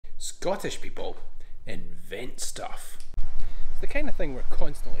Scottish people invent stuff. It's the kind of thing we're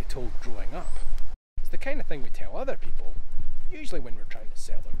constantly told growing up. It's the kind of thing we tell other people, usually when we're trying to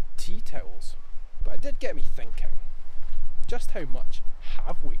sell them tea towels. But it did get me thinking, just how much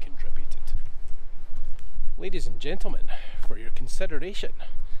have we contributed? Ladies and gentlemen, for your consideration,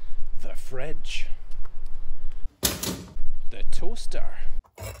 the fridge, the toaster,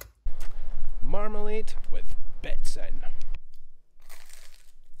 marmalade with bits in,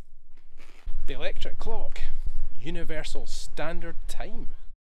 the electric clock, universal standard time,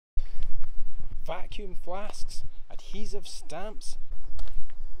 vacuum flasks, adhesive stamps,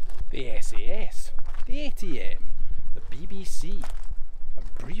 the SAS, the ATM, the BBC,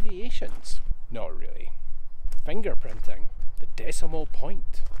 abbreviations, not really, fingerprinting, the decimal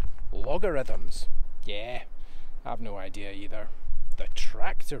point, logarithms, yeah, I've no idea either, the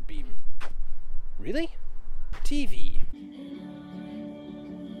tractor beam, really? TV.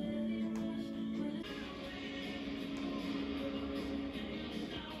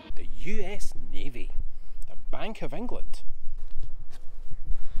 The US Navy, the Bank of England,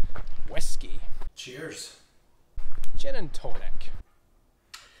 whiskey, cheers, gin and tonic,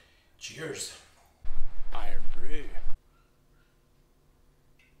 cheers, iron brew,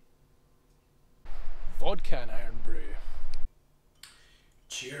 vodka and iron brew,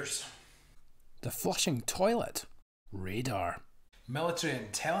 cheers, the flushing toilet, radar, military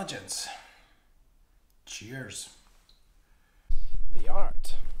intelligence, cheers, the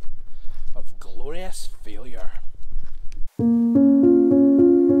art of glorious failure.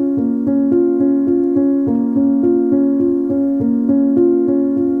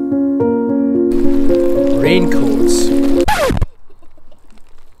 Raincoats,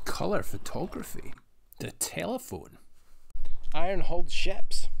 colour photography, the telephone, iron-hulled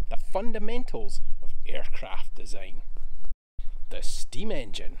ships, the fundamentals of aircraft design, the steam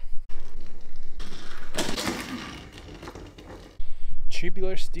engine,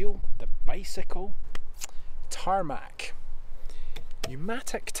 tubular steel, the bicycle, tarmac,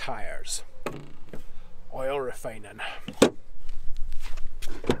 pneumatic tyres, oil refining,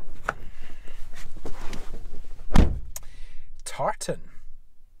 tartan,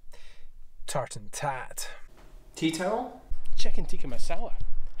 tartan tat, tea towel, chicken tikka masala,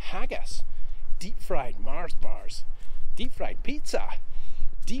 haggis, deep fried Mars bars, deep fried pizza,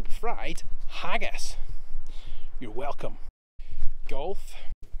 deep fried haggis. You're welcome. Golf,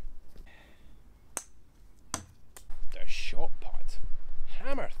 the shot put,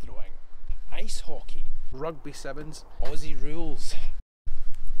 hammer throwing, ice hockey, rugby sevens, Aussie rules.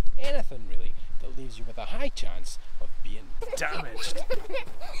 Anything really that leaves you with a high chance of being damaged.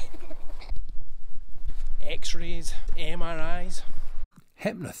 X-rays, MRIs,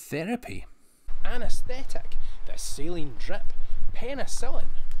 hypnotherapy, anaesthetic, the saline drip, penicillin,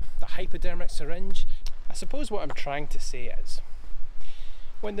 the hypodermic syringe. I suppose what I'm trying to say is,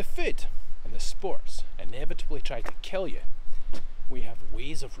 when the food and the sports inevitably try to kill you, we have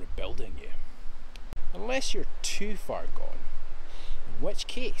ways of rebuilding you. Unless you're too far gone, in which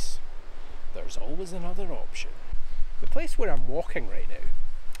case, there's always another option. The place where I'm walking right now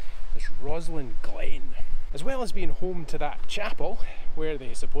is Roslin Glen. As well as being home to that chapel, where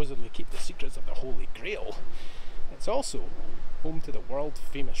they supposedly keep the secrets of the Holy Grail, it's also home to the world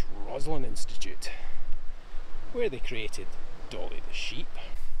famous Roslin Institute, where they created Dolly the Sheep,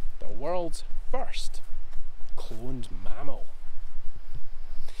 the world's first cloned mammal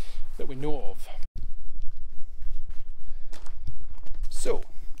that we know of. So,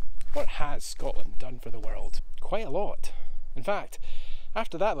 what has Scotland done for the world? Quite a lot. In fact,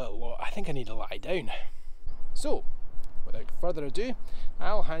 after that little lot, I think I need to lie down. So, without further ado,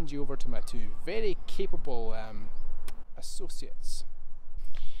 I'll hand you over to my two very capable associates.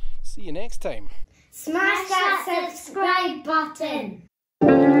 See you next time. Smash that subscribe button!